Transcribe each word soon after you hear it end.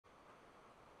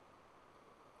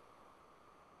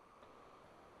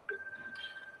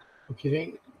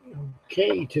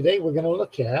Okay, today we're going to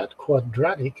look at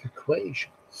quadratic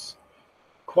equations.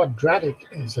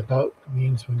 Quadratic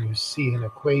means when you see an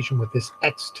equation with this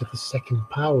x to the second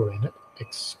power in it,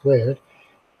 x squared,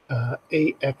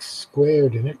 ax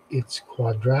squared in it, it's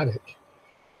quadratic.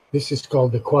 This is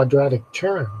called the quadratic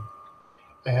term.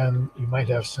 And you might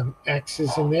have some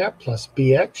x's in there, plus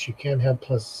bx. You can't have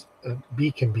plus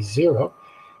b can be 0.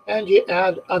 And you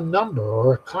add a number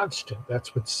or a constant.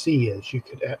 That's what c is. You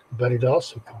could add, but it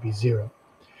also could be 0.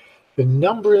 The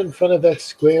number in front of x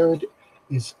squared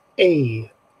is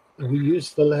a. We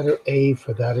use the letter a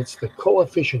for that. It's the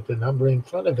coefficient, the number in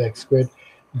front of x squared.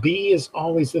 B is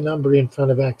always the number in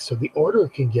front of x, so the order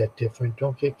can get different.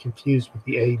 Don't get confused with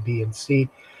the a, b, and c.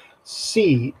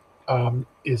 C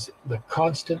is the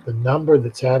constant, the number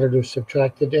that's added or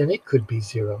subtracted, and it could be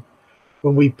 0.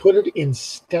 When we put it in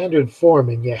standard form,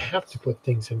 and you have to put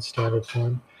things in standard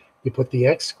form, you put the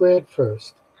x squared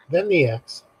first, then the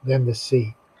x, then the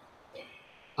c.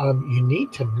 You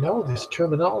need to know this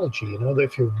terminology. You know that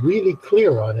if you're really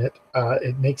clear on it,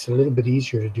 it makes it a little bit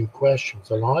easier to do questions,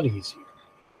 a lot easier.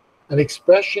 An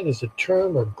expression is a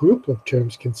term or group of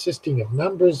terms consisting of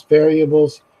numbers,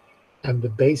 variables, and the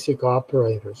basic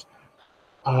operators.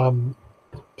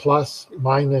 Plus,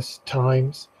 minus,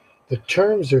 times. The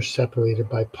terms are separated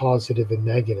by positive and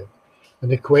negative.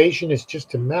 An equation is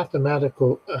just a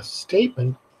mathematical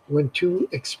statement when two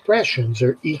expressions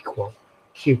are equal.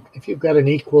 If you've got an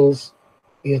equals,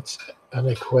 it's an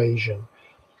equation.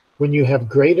 When you have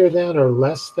greater than or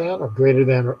less than, or greater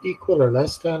than or equal, or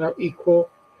less than or equal,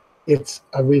 it's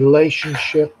a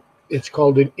relationship. It's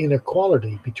called an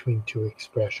inequality between two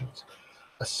expressions.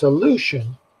 A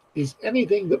solution is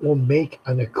anything that will make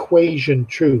an equation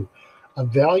true, a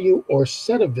value or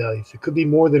set of values. It could be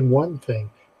more than one thing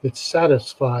that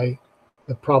satisfy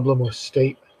the problem or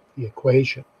statement, the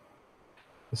equation,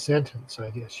 the sentence, I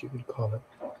guess you could call it.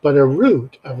 But a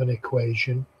root of an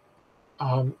equation,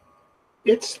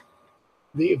 it's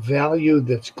the value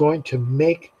that's going to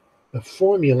make the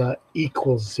formula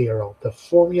equal 0. If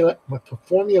the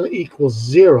formula equals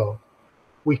 0,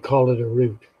 we call it a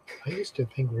root. I used to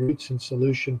think roots and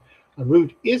solution, a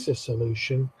root is a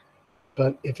solution,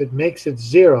 but if it makes it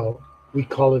 0, we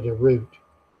call it a root.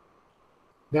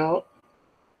 Now,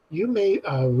 you may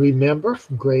remember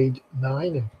from grade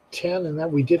 9 and 10 and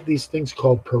that we did these things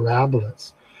called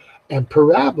parabolas. And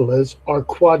parabolas are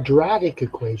quadratic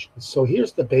equations. So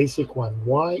here's the basic one,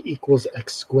 y equals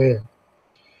x squared.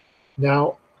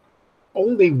 Now,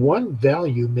 only one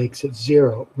value makes it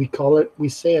 0. We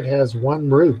say it has one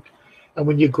root. And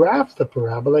when you graph the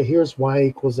parabola, here's y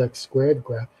equals x squared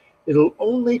graph. It'll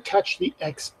only touch the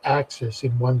x-axis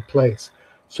in one place.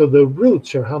 So the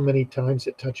roots are how many times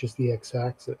it touches the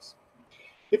x-axis.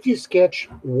 If you sketch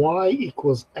y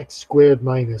equals x squared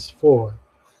minus 4,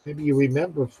 maybe you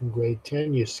remember from grade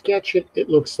 10, you sketch it, it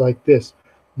looks like this.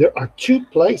 There are two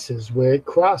places where it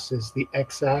crosses the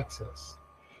x-axis.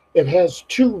 It has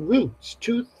two roots,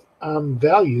 two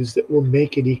values that will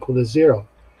make it equal to 0.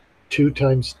 2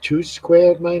 times 2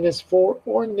 squared minus 4,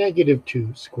 or negative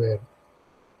 2 squared,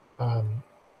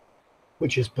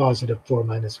 which is positive 4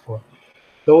 minus 4.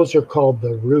 Those are called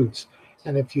the roots.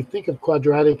 And if you think of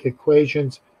quadratic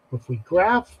equations, if we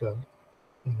graph them,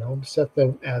 set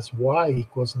them as y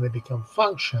equals, and they become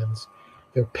functions,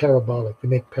 they're parabolic. They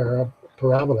make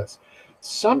parabolas.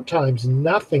 Sometimes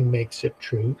nothing makes it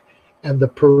true, and the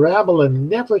parabola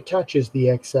never touches the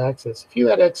x-axis. If you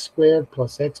had x squared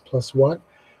plus x plus 1,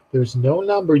 there's no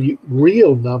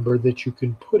real number that you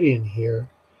can put in here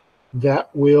that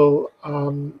will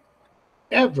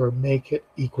ever make it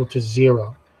equal to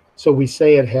 0. So we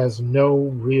say it has no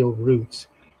real roots.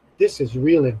 This is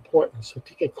real important, so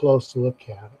take a close look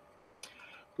at it.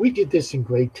 We did this in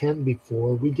grade 10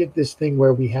 before. We did this thing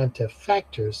where we had to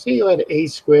factor. Say you had a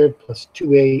squared plus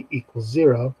 2a equals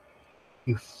 0.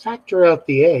 You factor out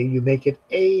the a, you make it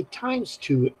a times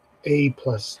 2a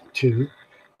plus 2.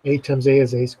 A times a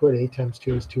is a squared, a times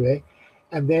 2 is 2a.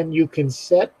 And then you can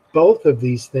set both of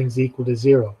these things equal to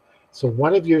 0. So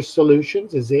one of your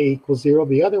solutions is a equals 0.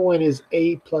 The other one is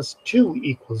a plus 2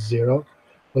 equals 0.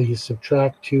 Well, you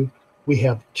subtract 2. We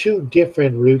have two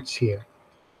different roots here.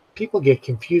 People get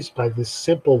confused by this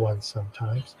simple one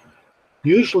sometimes.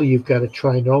 Usually you've got a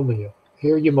trinomial.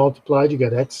 Here you multiplied, you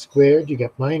got x squared, you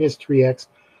got minus 3x.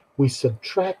 We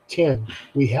subtract 10.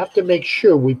 We have to make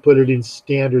sure we put it in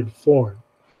standard form.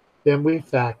 Then we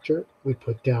factor, we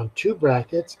put down two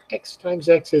brackets, x times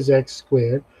x is x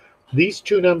squared. These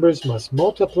two numbers must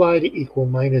multiply to equal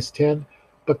minus 10,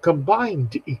 but combine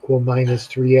to equal minus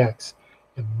 3x.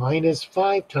 And minus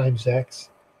 5 times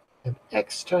x, and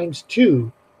x times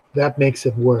 2, that makes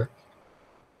it work.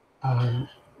 Um,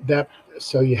 that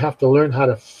so you have to learn how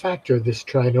to factor this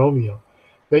trinomial.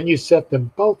 Then you set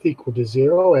them both equal to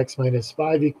 0, x minus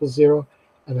 5 equals 0,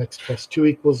 and x plus 2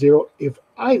 equals 0. If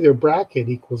either bracket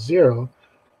equals 0,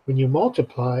 when you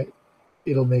multiply,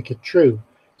 it'll make it true.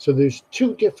 So there's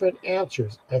two different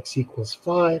answers, x equals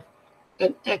 5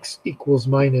 and x equals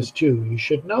minus 2. You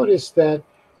should notice that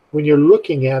when you're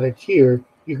looking at it here,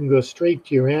 you can go straight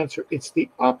to your answer. It's the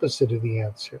opposite of the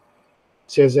answer. It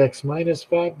says x minus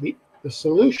 5. The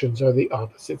solutions are the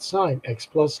opposite sign. X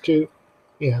plus 2,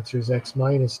 the answer is x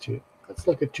minus 2. Let's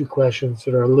look at two questions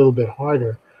that are a little bit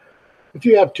harder. If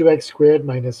you have 2x squared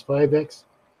minus 5x,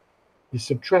 you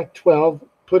subtract 12,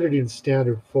 put it in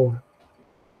standard form.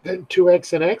 Then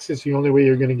 2x and x is the only way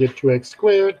you're going to get 2x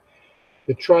squared.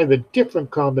 To try the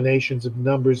different combinations of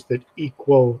numbers that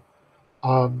equal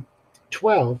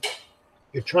 12,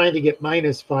 you're trying to get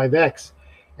minus 5x.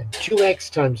 And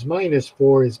 2x times minus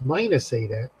 4 is minus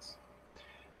 8x.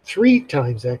 3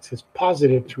 times x is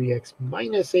positive 3x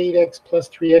minus 8x plus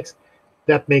 3x.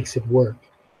 That makes it work.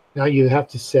 Now you have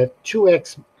to set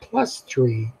 2x plus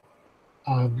 3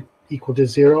 equal to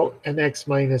 0 and x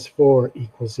minus 4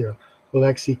 equals 0. Well,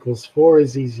 x equals 4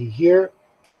 is easy here.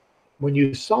 When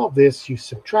you solve this, you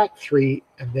subtract 3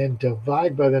 and then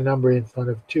divide by the number in front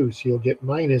of 2, so you'll get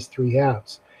minus 3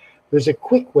 halves. There's a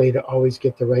quick way to always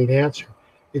get the right answer.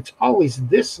 It's always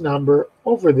this number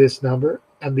over this number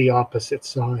and the opposite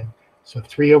sign. So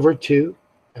 3 over 2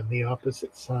 and the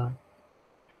opposite sign.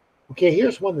 Okay,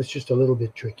 here's one that's just a little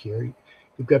bit trickier.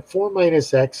 You've got 4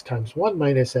 minus x times 1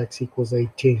 minus x equals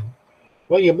 18.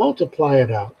 Well, you multiply it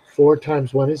out. 4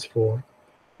 times 1 is 4.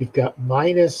 You've got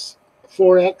minus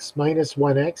 4x minus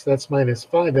 1x, that's minus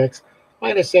 5x.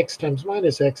 Minus x times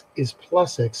minus x is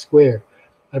plus x squared.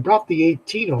 I brought the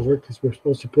 18 over because we're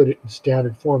supposed to put it in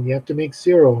standard form. You have to make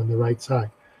 0 on the right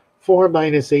side. 4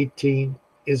 minus 18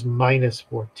 is minus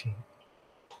 14.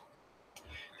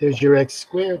 There's your x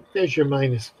squared. There's your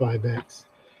minus 5x.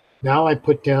 Now I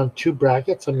put down two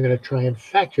brackets. I'm going to try and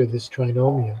factor this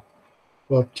trinomial.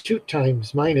 Well, 2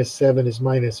 times minus 7 is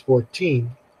minus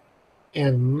 14.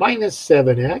 And minus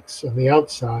 7x on the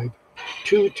outside,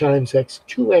 2 times x,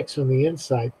 2x on the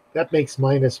inside. That makes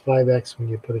minus 5x when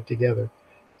you put it together.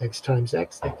 X times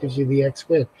x, that gives you the x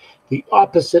squared. The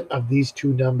opposite of these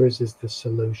two numbers is the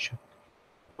solution.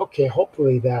 Okay,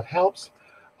 hopefully that helps.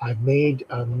 I've made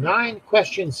 9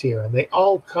 questions here, and they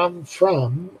all come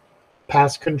from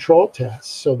past control tests.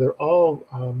 So they're all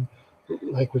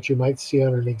like what you might see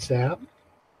on an exam.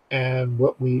 And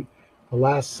the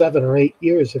last 7 or 8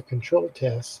 years of control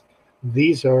tests,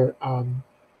 these are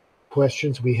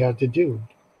questions we had to do,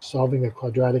 solving a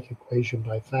quadratic equation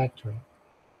by factoring.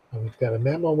 And we've got a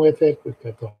memo with it. We've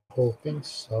got the whole thing.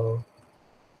 So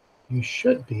you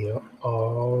should be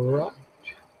all right.